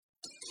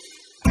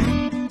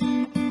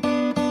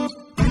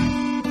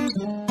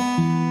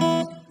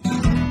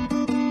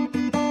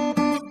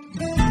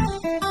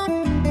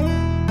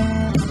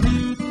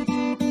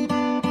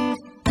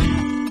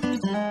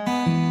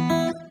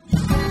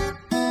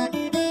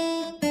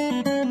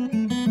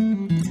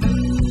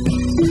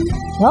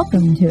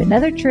Welcome to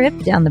another trip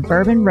down the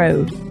Bourbon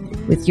Road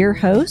with your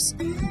hosts,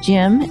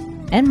 Jim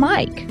and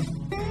Mike.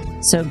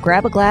 So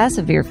grab a glass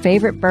of your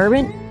favorite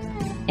bourbon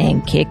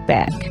and kick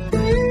back.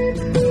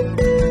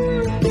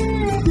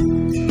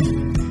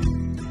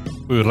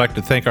 We would like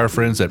to thank our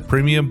friends at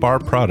Premium Bar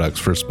Products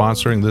for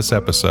sponsoring this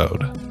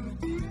episode.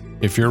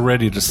 If you're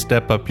ready to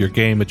step up your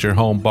game at your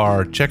home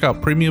bar, check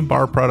out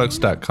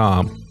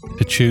PremiumBarProducts.com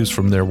to choose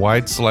from their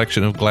wide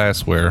selection of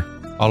glassware,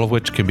 all of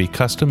which can be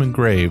custom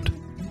engraved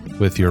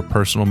with your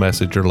personal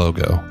message or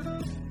logo.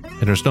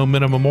 And there's no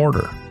minimum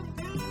order.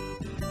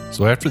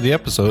 So after the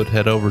episode,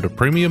 head over to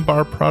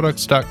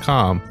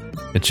PremiumBarProducts.com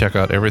and check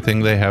out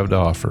everything they have to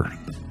offer.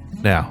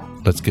 Now,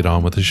 let's get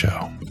on with the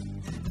show.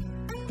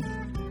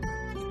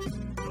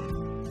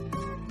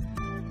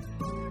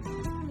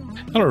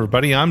 Hello,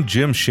 everybody. I'm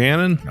Jim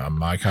Shannon. I'm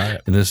Mike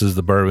Hyatt. And this is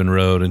the Bourbon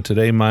Road. And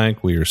today,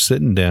 Mike, we are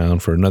sitting down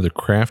for another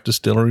Craft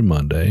Distillery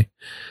Monday.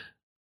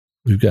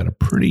 We've got a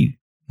pretty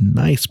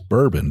nice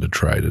bourbon to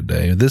try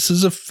today. This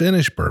is a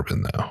finished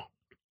bourbon, though.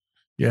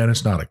 Yeah, and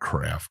it's not a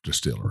craft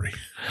distillery.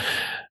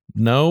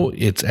 No,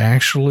 it's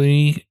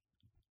actually,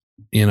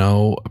 they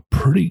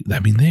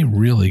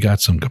really got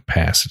some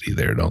capacity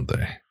there, don't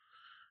they?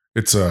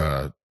 It's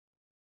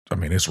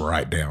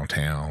right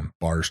downtown,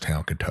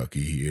 Bardstown,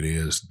 Kentucky. It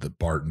is the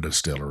Barton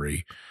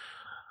Distillery,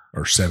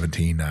 or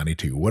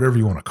 1792, whatever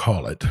you want to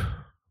call it.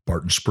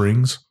 Barton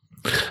Springs.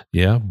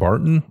 Yeah,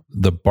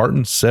 the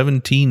Barton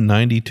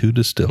 1792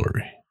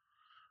 Distillery.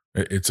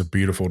 It's a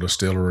beautiful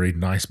distillery.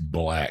 Nice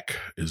black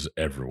is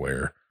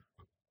everywhere.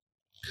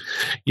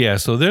 Yeah,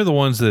 so they're the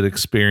ones that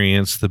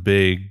experienced the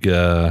big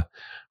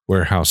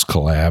warehouse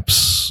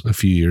collapse a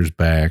few years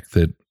back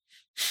that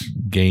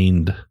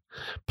gained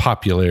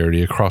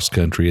popularity across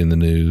country in the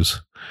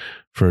news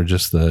for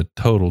just the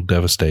total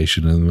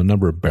devastation and the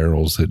number of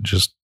barrels that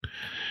just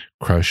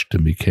crushed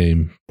and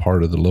became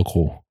part of the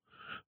local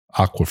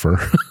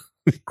aquifer.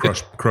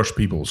 Crush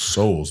people's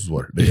souls is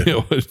what it did.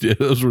 Yeah,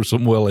 those were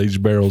some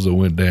well-aged barrels that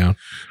went down.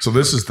 So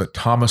this is the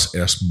Thomas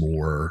S.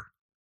 Moore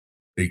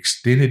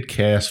extended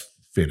cask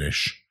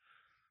finish,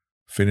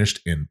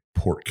 finished in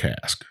port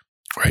cask.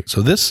 Right.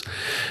 So this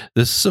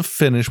is a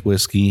finished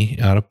whiskey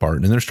out of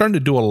Barton, and they're starting to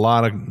do a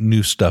lot of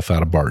new stuff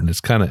out of Barton.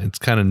 It's kind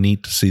of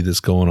neat to see this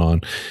going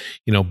on.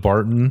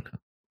 Barton,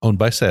 owned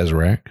by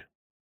Sazerac,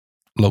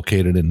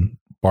 located in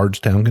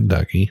Bardstown,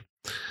 Kentucky,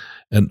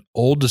 an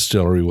old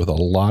distillery with a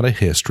lot of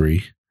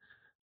history.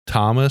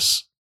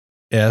 Thomas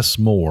S.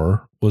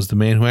 Moore was the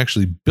man who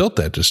actually built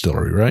that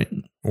distillery, right?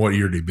 What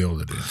year did he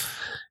build it in?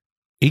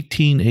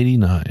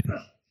 1889.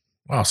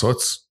 Wow. So it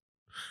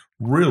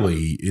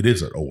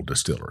is an old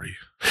distillery.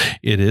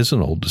 It is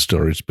an old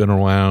distillery. It's been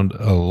around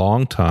a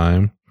long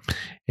time.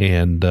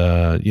 And,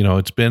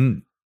 it's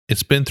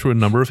been through a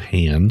number of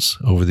hands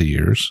over the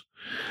years.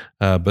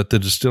 But the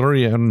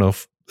distillery, I don't know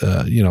if,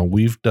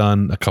 we've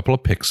done a couple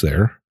of picks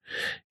there.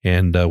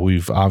 And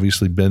we've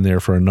obviously been there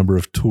for a number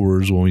of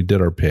tours when we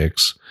did our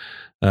picks.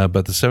 But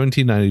the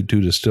 1792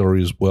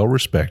 distillery is well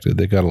respected.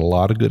 They got a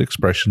lot of good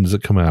expressions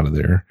that come out of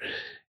there.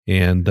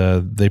 And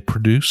they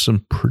produce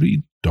some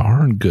pretty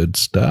darn good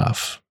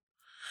stuff.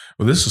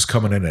 Well, this is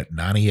coming in at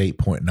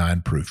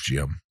 98.9 proof,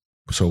 Jim.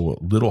 So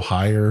a little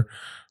higher,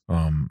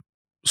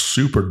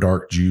 super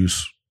dark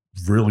juice,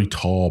 really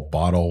tall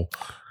bottle,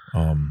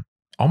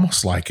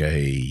 almost like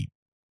a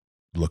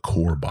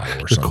liqueur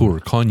bottle or something. Liqueur,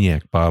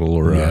 cognac bottle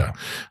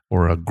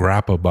or a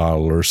grappa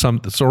bottle or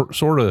something.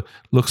 Sort of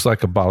looks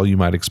like a bottle you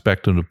might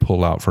expect them to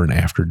pull out for an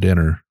after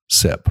dinner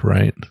sip,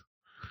 right?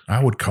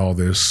 I would call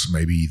this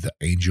maybe the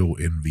Angel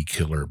Envy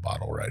Killer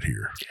bottle right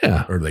here.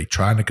 Yeah. Are they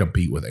trying to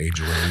compete with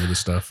Angel Envy with this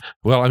stuff?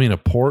 Well, a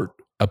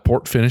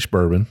port finished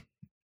bourbon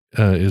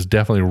is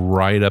definitely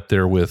right up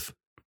there with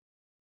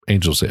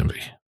Angel's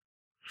Envy.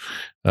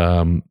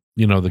 The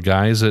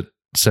guys at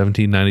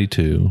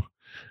 1792,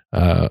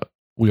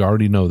 we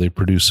already know they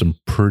produce some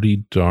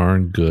pretty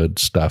darn good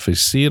stuff. You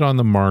see it on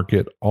the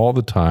market all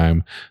the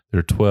time.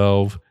 They're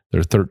 12,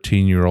 they're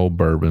 13-year-old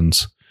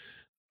bourbons.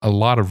 A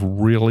lot of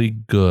really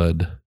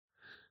good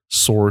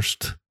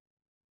sourced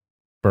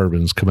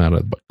bourbons come out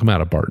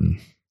of Barton.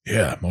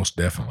 Yeah, most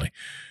definitely.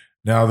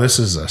 Now, this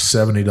is a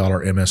 $70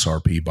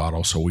 MSRP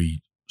bottle, so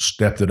we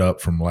stepped it up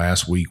from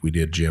last week. We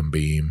did Jim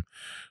Beam.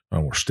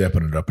 We're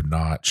stepping it up a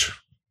notch.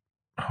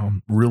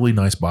 Really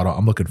nice bottle.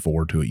 I'm looking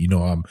forward to it.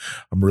 I'm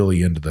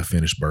really into the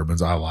finished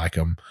bourbons. I like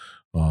them.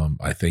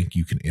 I think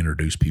you can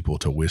introduce people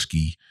to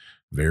whiskey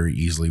very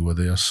easily with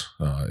this.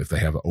 If they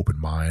have an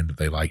open mind,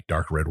 they like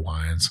dark red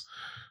wines.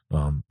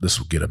 This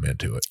will get them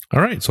into it.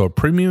 All right. So a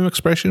premium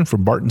expression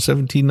from Barton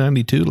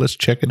 1792. Let's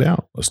check it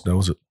out. Let's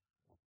nose it.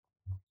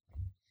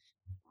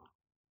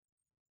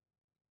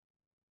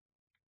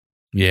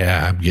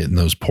 Yeah, I'm getting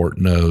those port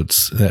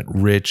notes, that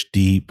rich,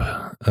 deep,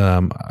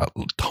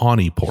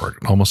 tawny port,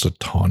 almost a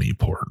tawny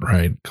port,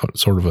 right?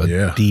 Sort of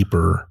a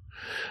deeper,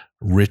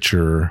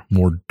 richer,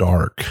 more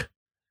dark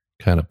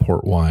kind of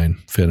port wine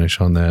finish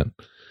on that.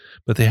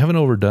 But they haven't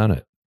overdone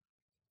it.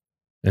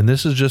 And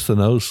this is just the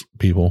nose,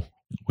 people.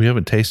 We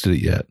haven't tasted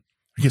it yet.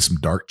 I get some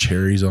dark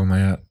cherries on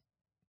that.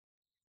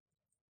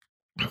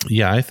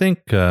 Yeah, I think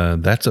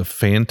that's a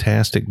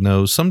fantastic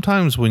nose.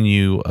 Sometimes when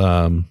you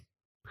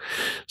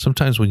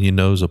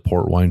nose a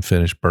port wine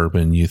finished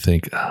bourbon, you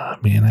think, oh,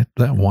 man,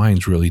 that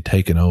wine's really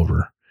taken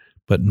over,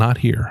 but not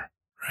here,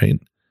 right?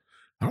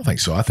 I don't think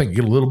so. I think you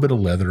get a little bit of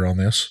leather on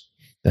this.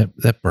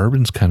 That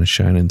bourbon's kind of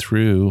shining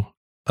through,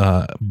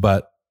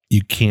 but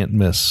you can't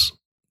miss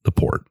the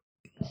port.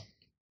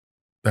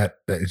 That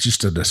it's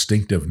just a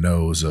distinctive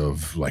nose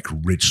of like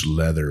rich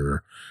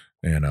leather,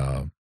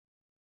 and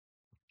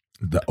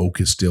the oak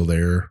is still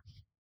there.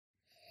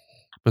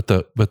 But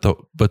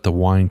the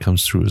wine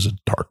comes through as a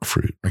dark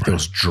fruit, like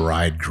those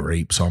dried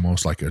grapes,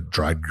 almost like a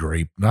dried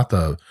grape.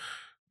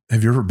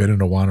 Have you ever been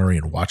in a winery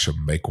and watched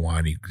them make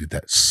wine? You get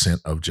that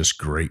scent of just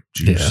grape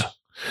juice. Yeah.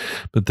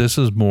 But this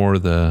is more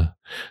the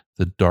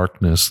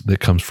darkness that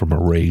comes from a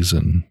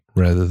raisin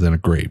rather than a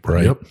grape,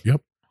 right?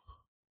 Yep.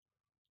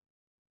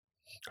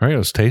 All right,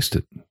 let's taste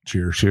it.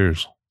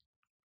 Cheers.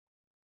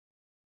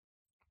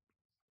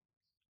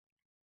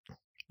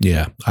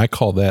 Yeah, I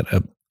call that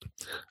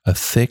a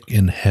thick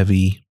and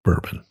heavy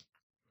bourbon.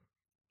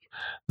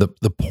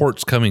 The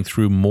port's coming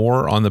through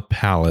more on the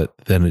palate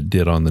than it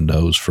did on the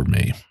nose for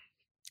me.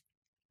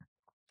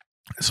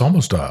 It's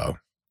almost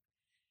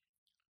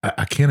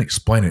I can't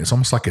explain it. It's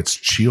almost like it's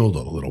chilled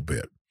a little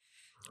bit.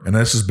 And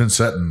this has been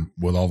setting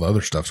with all the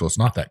other stuff, so it's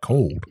not that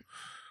cold.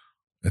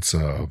 It's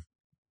a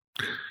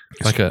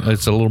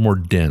little more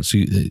dense.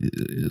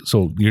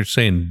 So you're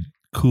saying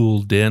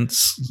cool,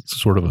 dense,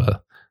 sort of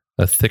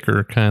a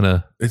thicker kind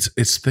of.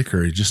 It's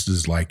thicker. It just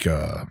is like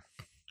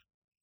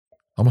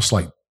almost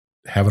like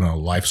having a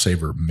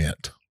Lifesaver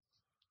mint.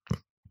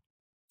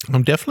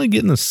 I'm definitely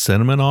getting the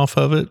cinnamon off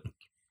of it,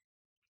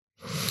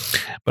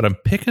 but I'm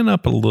picking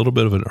up a little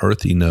bit of an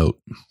earthy note.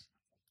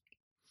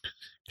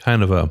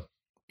 Kind of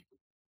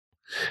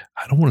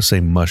I don't want to say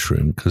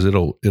mushroom because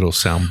it'll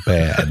sound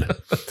bad,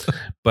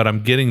 but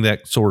I'm getting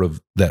that sort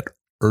of that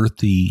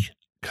earthy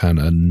kind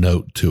of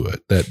note to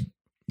it. That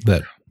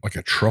like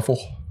a truffle.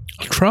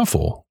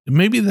 Truffle.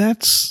 Maybe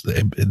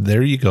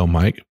there you go,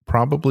 Mike.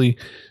 Probably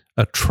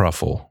a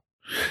truffle.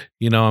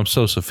 I'm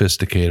so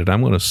sophisticated.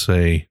 I'm going to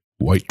say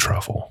white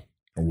truffle.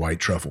 A white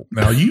truffle.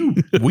 Now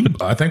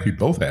I think we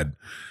both had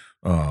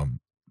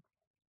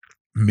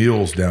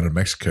meals down in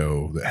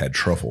Mexico that had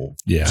truffle.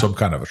 Yeah. Some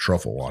kind of a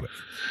truffle on it.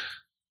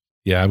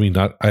 Yeah. I mean,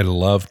 I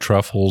love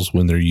truffles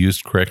when they're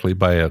used correctly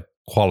by a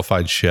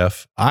qualified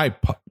chef. I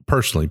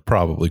personally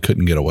probably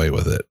couldn't get away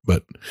with it,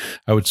 but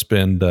I would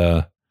spend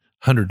 $100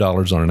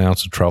 on an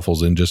ounce of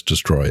truffles and just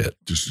destroy it.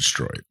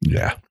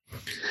 Yeah.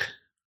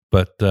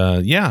 But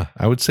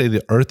I would say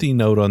the earthy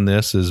note on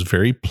this is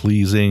very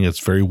pleasing. It's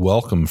very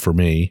welcome for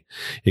me.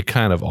 It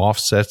kind of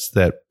offsets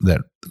that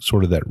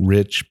sort of that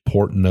rich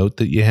port note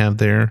that you have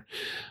there,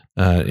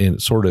 and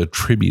it sort of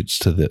attributes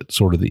to the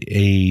sort of the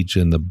age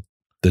and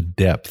the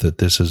depth that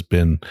this has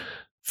been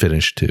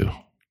finished to.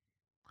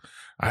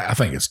 I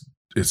think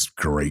it's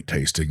great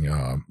tasting.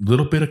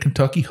 Little bit of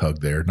Kentucky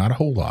hug there, not a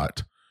whole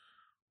lot.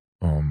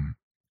 A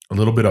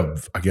little bit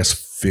of, I guess,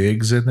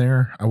 figs in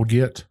there. I would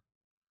get.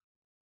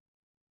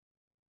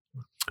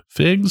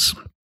 Figs.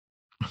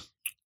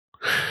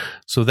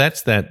 So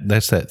that's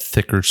that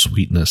thicker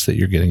sweetness that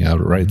you're getting out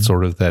of it, right? Mm-hmm.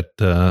 Sort of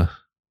that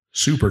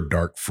super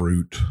dark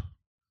fruit.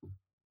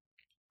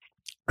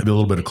 Maybe a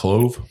little bit of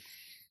clove.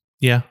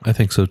 Yeah, I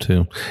think so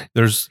too.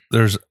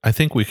 I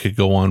think we could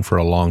go on for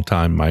a long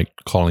time, Mike,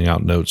 calling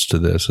out notes to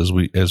this as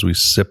we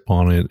sip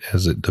on it,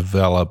 as it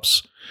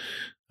develops.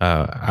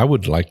 I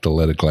would like to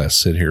let a glass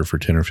sit here for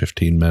 10 or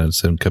 15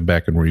 minutes and come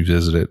back and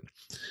revisit it.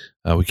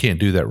 We can't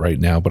do that right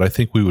now, but I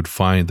think we would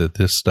find that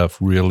this stuff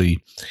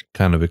really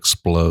kind of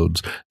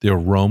explodes. The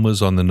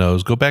aromas on the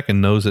nose, go back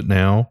and nose it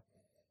now.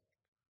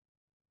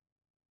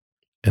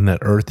 And that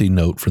earthy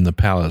note from the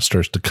palate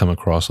starts to come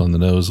across on the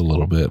nose a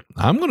little bit.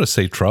 I'm going to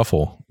say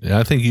truffle.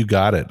 I think you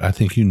got it. I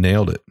think you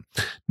nailed it.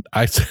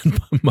 I said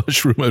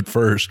mushroom at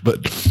first,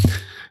 but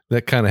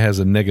that kind of has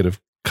a negative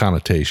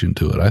connotation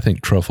to it. I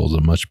think truffle is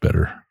a much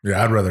better.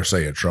 Yeah, I'd rather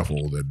say a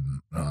truffle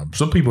than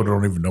some people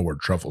don't even know where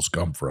truffles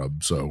come from.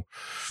 So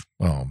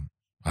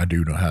I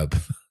do know how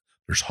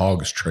there's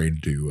hogs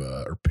trained to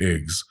or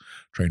pigs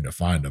trained to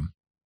find them.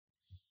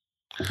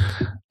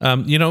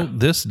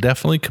 This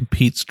definitely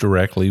competes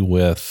directly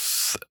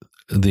with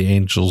the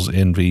Angel's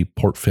Envy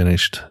port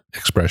finished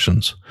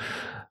expressions.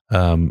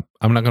 I'm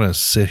not going to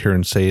sit here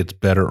and say it's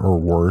better or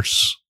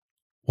worse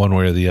one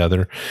way or the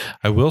other.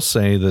 I will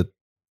say that,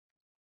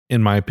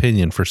 in my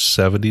opinion, for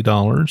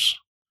 $70,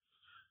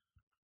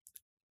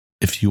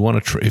 if you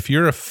want to, if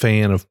you're a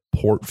fan of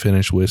port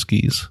finish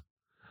whiskeys,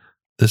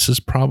 this is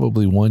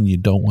probably one you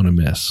don't want to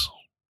miss.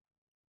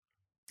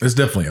 It's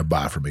definitely a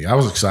buy for me. I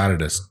was excited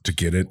to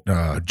get it.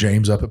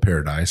 James up at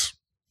Paradise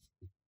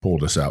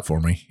pulled this out for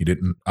me. He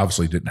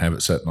obviously didn't have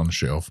it sitting on the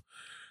shelf.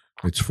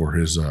 It's for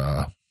his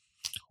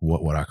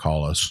what would I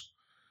call us?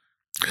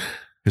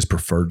 His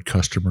preferred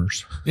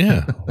customers.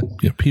 Yeah,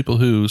 people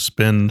who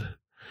spend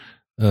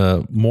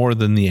more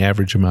than the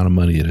average amount of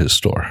money at his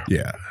store.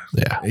 Yeah.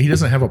 Yeah. He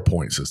doesn't have a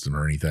point system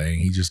or anything.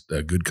 He's just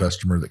a good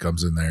customer that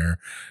comes in there,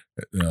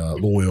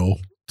 loyal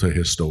to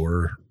his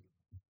store,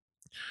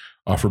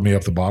 offered me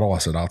up the bottle. I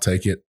said, I'll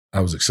take it. I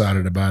was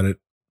excited about it.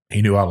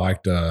 He knew I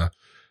liked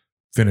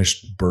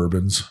finished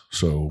bourbons.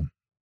 So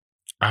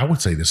I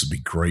would say this would be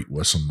great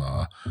with some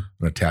an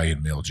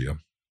Italian meal,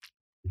 Jim.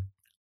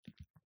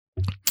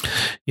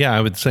 Yeah,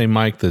 I would say,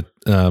 Mike, that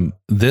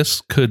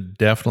this could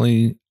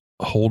definitely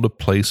hold a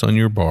place on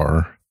your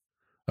bar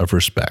of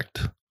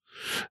respect.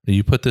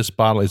 You put this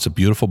bottle, it's a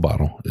beautiful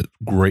bottle,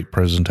 great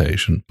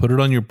presentation. Put it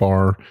on your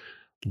bar,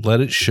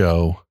 let it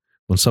show.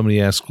 When somebody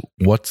asks,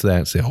 what's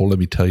that? Say, let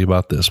me tell you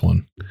about this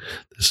one.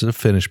 This is a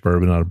finished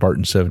bourbon out of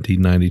Barton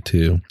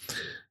 1792.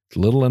 It's a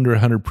little under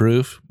 100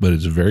 proof, but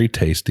it's very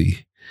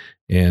tasty.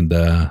 And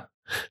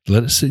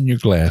let it sit in your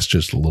glass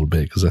just a little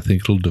bit, because I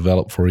think it'll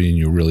develop for you and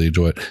you'll really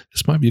enjoy it.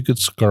 This might be a good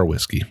cigar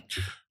whiskey.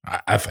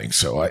 I think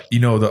so.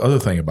 The other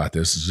thing about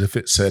this is if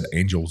it said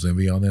Angel's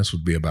Envy on this,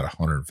 would be about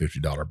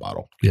 $150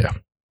 bottle. Yeah.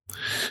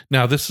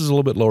 Now, this is a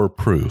little bit lower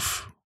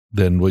proof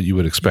than what you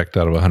would expect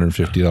out of a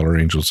 $150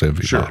 Angel's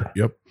Envy bottle.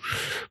 Yep.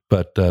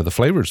 But the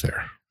flavor's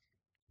there.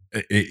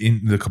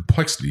 In the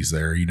complexities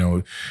there,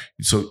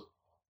 so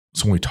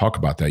when we talk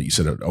about that, you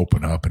said it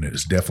opened up, and it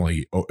is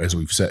definitely, as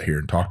we've sat here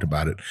and talked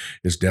about it,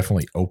 it's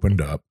definitely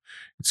opened up.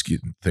 It's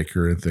getting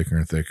thicker and thicker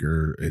and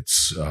thicker.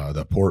 It's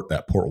that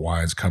port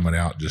wine's coming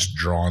out, just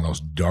drawing those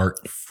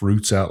dark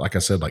fruits out. Like I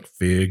said, like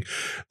fig,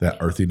 that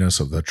earthiness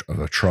of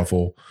a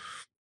truffle.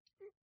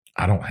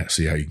 I don't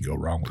see how you can go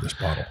wrong with this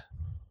bottle.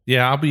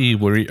 Yeah, I'll be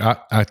worried.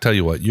 I tell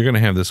you what, you're going to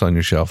have this on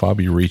your shelf. I'll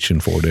be reaching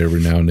for it every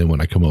now and then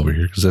when I come over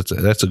here, because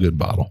that's a good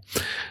bottle.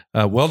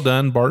 Well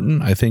done,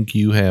 Barton. I think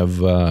you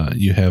have I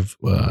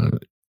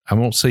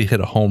won't say hit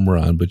a home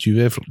run, but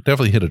you have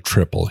definitely hit a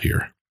triple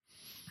here.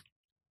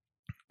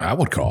 I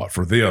would call it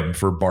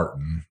for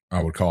Barton.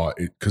 I would call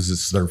it, because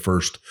it's their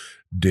first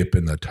dip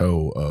in the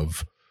toe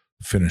of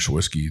finished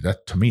whiskey.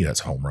 That, to me, that's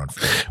a home run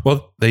for them.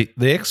 Well, they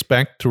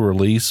expect to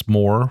release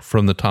more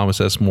from the Thomas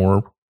S.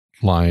 Moore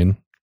line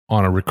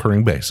on a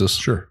recurring basis.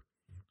 Sure.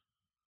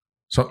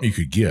 Something you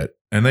could get.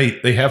 And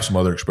they have some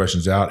other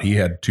expressions out. He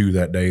had 2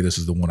 that day. This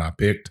is the one I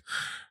picked.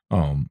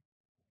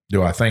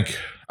 Do I think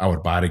I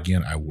would buy it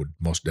again? I would,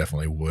 most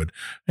definitely would.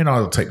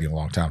 It'll take me a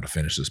long time to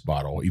finish this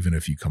bottle, even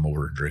if you come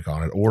over and drink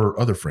on it, or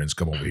other friends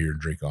come over here and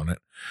drink on it.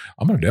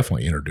 I'm going to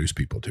definitely introduce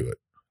people to it.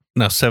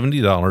 Now,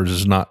 $70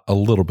 is not a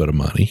little bit of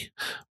money,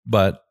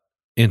 but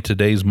in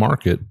today's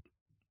market,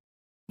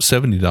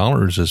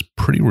 $70 is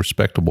pretty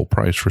respectable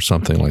price for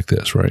something like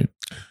this, right?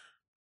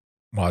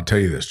 Well, I'll tell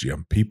you this,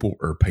 Jim. People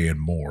are paying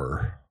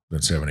more than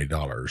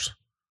 $70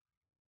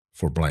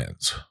 for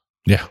blends.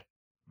 Yeah.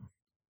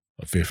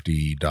 A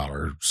 $50,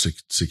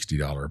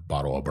 $60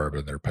 bottle of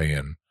bourbon, they're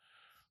paying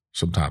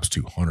sometimes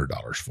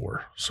 $200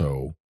 for.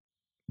 So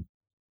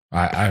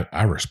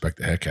I respect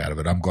the heck out of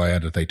it. I'm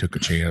glad that they took a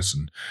chance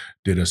and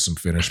did us some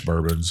finished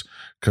bourbons,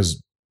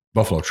 because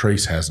Buffalo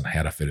Trace hasn't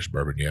had a finished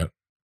bourbon yet,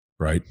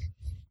 right?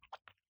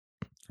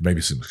 Maybe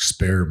some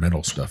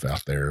experimental stuff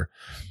out there,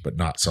 but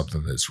not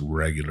something that's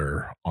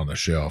regular on the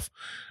shelf.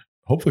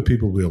 Hopefully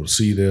people will be able to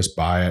see this,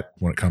 buy it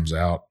when it comes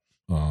out,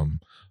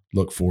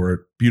 look for it.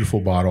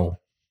 Beautiful bottle.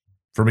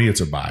 For me,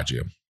 it's a buy,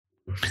 Jim.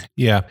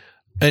 Yeah.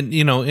 And,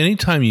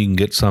 anytime you can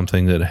get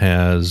something that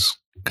has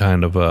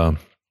kind of a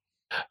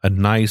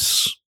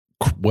nice,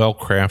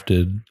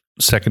 well-crafted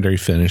secondary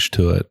finish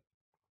to it,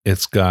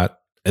 it's got,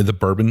 the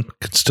bourbon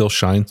could still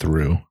shine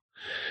through,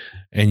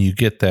 and you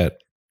get that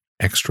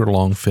extra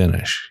long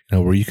finish,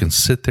 where you can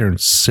sit there and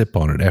sip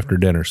on it after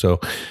dinner. So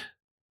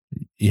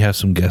you have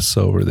some guests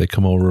over, they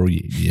come over,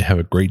 you have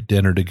a great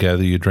dinner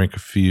together, you drink a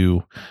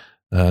few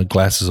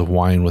glasses of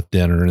wine with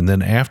dinner, and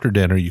then after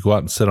dinner, you go out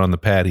and sit on the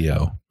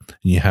patio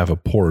and you have a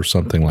pour of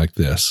something like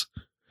this.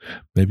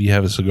 Maybe you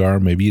have a cigar,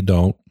 maybe you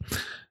don't,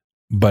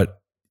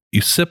 but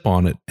you sip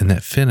on it, and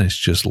that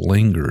finish just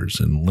lingers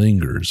and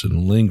lingers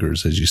and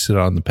lingers as you sit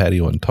on the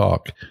patio and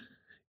talk.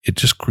 It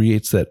just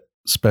creates that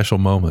special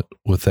moment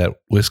with that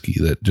whiskey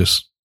that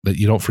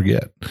you don't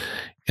forget.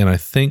 And I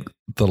think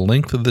the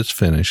length of this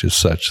finish is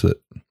such that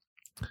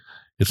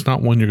it's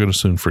not one you're going to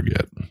soon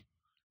forget.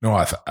 No,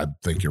 I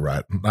think you're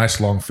right. Nice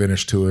long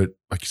finish to it.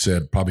 Like you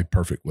said, probably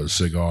perfect with a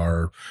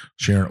cigar,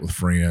 sharing it with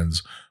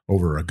friends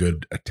over a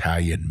good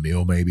Italian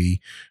meal,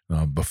 maybe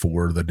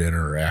before the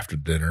dinner or after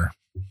dinner.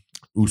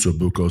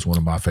 Usobuco is one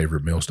of my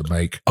favorite meals to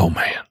make. Oh,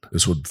 man.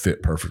 This would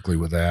fit perfectly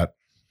with that.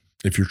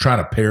 If you're trying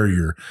to pair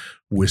your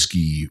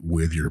whiskey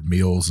with your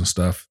meals and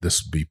stuff,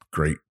 this would be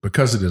great.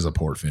 Because it is a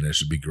port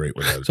finish, it'd be great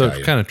with that. So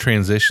Italian. It kind of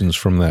transitions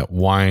from that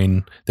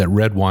wine, that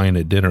red wine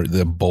at dinner,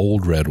 the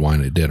bold red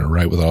wine at dinner,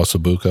 right, with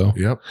Ossobuco.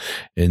 Yep.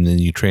 And then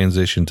you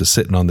transition to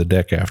sitting on the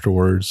deck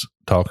afterwards,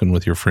 talking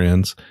with your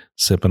friends,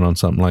 sipping on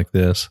something like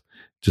this.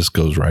 Just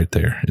goes right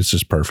there. It's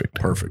just perfect.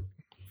 Perfect.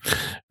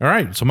 All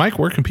right. So, Mike,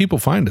 where can people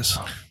find us?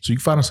 So you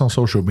can find us on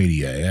social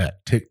media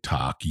at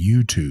TikTok,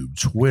 YouTube,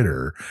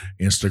 Twitter,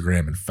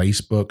 Instagram, and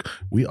Facebook.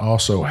 We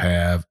also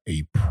have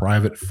a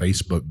private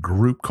Facebook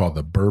group called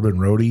the Bourbon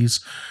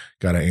Roadies.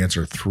 Got to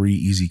answer 3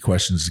 easy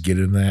questions to get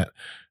in that.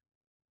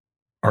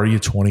 Are you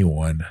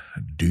 21?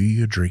 Do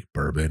you drink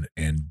bourbon?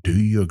 And do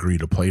you agree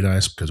to play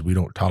nice? Because we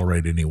don't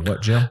tolerate any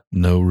what, Jim?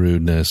 No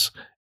rudeness.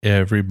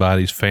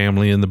 Everybody's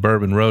family in the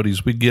Bourbon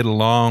Roadies. We get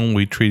along.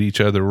 We treat each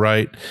other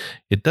right.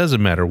 It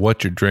doesn't matter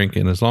what you're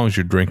drinking. As long as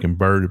you're drinking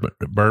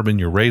bourbon,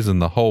 you're raising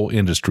the whole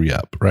industry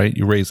up, right?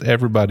 You raise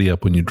everybody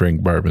up when you drink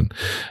bourbon.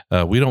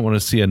 We don't want to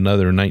see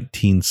another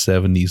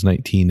 1970s,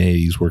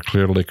 1980s where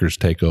clear liquors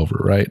take over,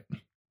 right?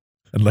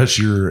 Unless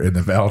you're in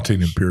the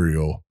Valentine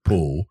Imperial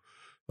pool,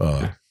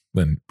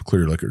 then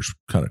clear liquors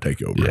kind of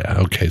take over. Yeah.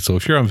 Okay. So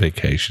if you're on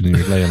vacation and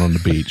you're laying on the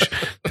beach,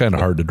 kind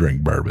of hard to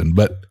drink bourbon,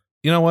 but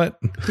you know what?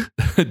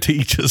 To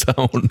each his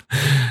own.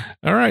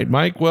 All right,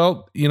 Mike.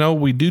 Well,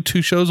 we do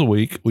 2 shows a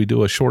week. We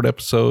do a short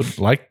episode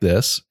like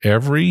this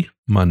every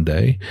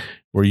Monday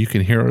where you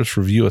can hear us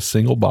review a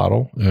single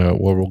bottle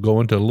where we'll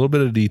go into a little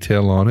bit of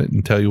detail on it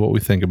and tell you what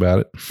we think about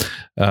it.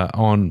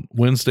 On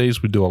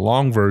Wednesdays, we do a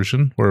long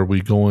version where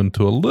we go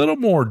into a little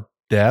more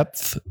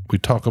depth. We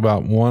talk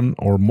about one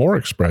or more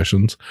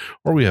expressions,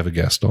 or we have a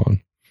guest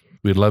on.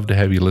 We'd love to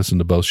have you listen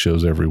to both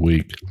shows every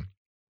week.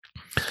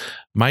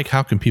 Mike,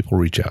 how can people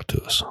reach out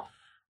to us?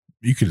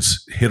 You can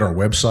hit our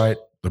website,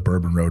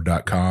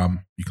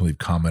 thebourbonroad.com. You can leave a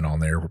comment on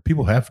there where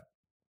people have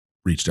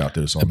reached out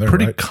to us on there.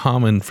 Pretty right?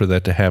 common for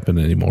that to happen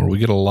anymore. We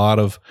get a lot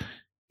of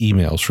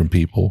emails from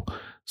people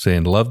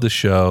saying, love the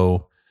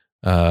show.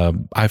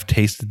 I've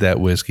tasted that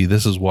whiskey.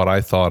 This is what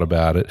I thought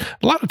about it.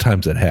 A lot of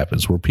times that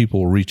happens where people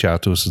will reach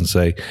out to us and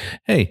say,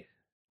 hey,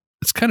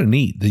 it's kind of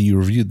neat that you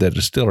reviewed that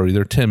distillery.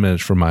 They're 10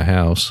 minutes from my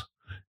house.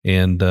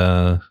 And,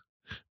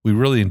 we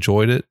really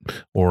enjoyed it,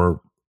 or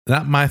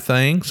not my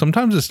thing.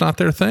 Sometimes it's not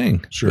their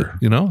thing. Sure.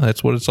 But,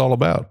 that's what it's all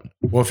about.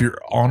 Well, if you're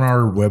on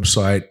our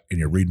website and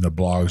you're reading the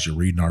blogs, you're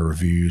reading our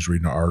reviews,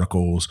 reading our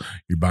articles,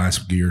 you're buying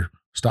some gear,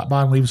 stop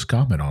by and leave us a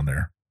comment on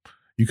there.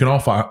 You can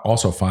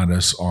also find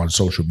us on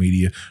social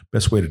media.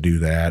 Best way to do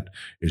that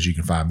is you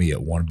can find me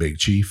at One Big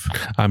Chief.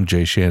 I'm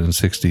Jay Shannon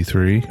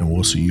 63. And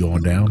we'll see you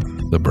on down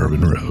the Bourbon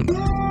Road.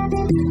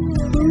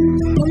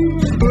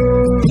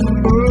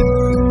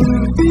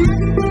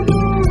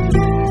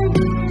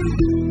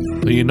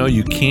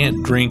 You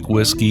can't drink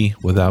whiskey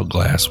without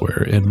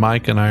glassware. And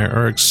Mike and I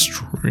are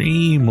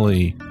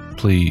extremely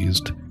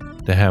pleased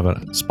to have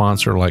a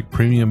sponsor like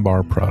Premium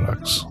Bar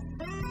Products.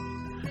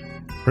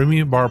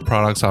 Premium Bar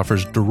Products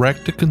offers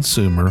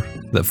direct-to-consumer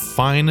the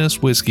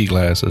finest whiskey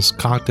glasses,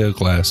 cocktail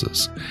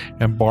glasses,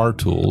 and bar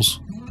tools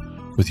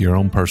with your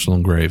own personal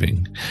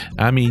engraving.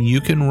 I mean,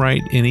 you can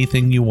write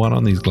anything you want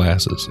on these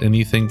glasses,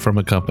 anything from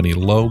a company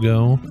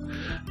logo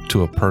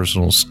to a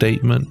personal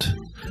statement,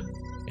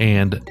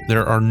 and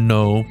there are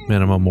no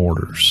minimum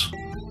orders.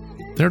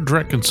 Their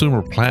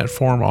direct-consumer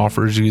platform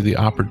offers you the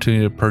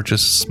opportunity to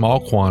purchase small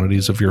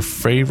quantities of your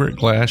favorite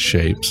glass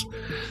shapes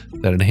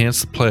that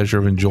enhance the pleasure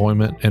of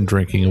enjoyment and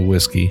drinking a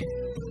whiskey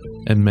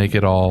and make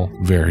it all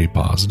very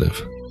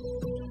positive.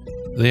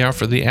 They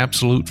offer the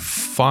absolute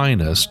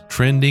finest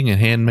trending and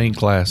handmade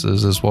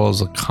glasses, as well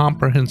as a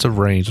comprehensive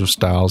range of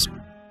styles,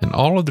 and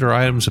all of their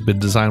items have been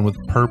designed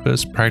with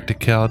purpose,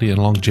 practicality,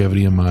 and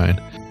longevity in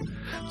mind.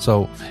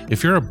 So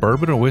if you're a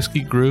bourbon or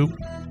whiskey group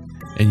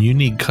and you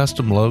need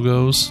custom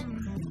logos,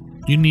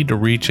 you need to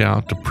reach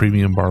out to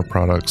Premium Bar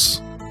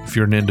Products. If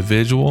you're an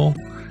individual,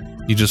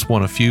 you just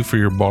want a few for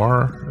your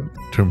bar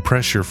to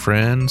impress your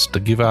friends, to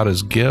give out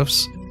as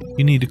gifts,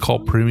 you need to call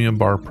Premium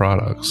Bar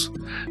Products.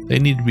 They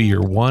need to be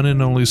your one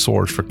and only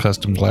source for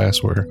custom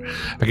glassware.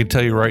 I can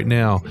tell you right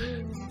now,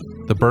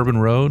 the Bourbon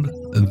Road,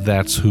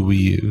 that's who we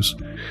use.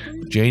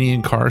 Janie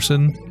and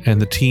Carson and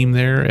the team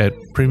there at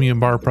Premium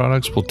Bar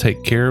Products will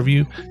take care of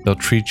you. They'll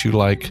treat you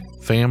like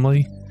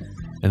family,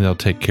 and they'll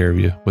take care of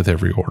you with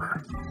every order.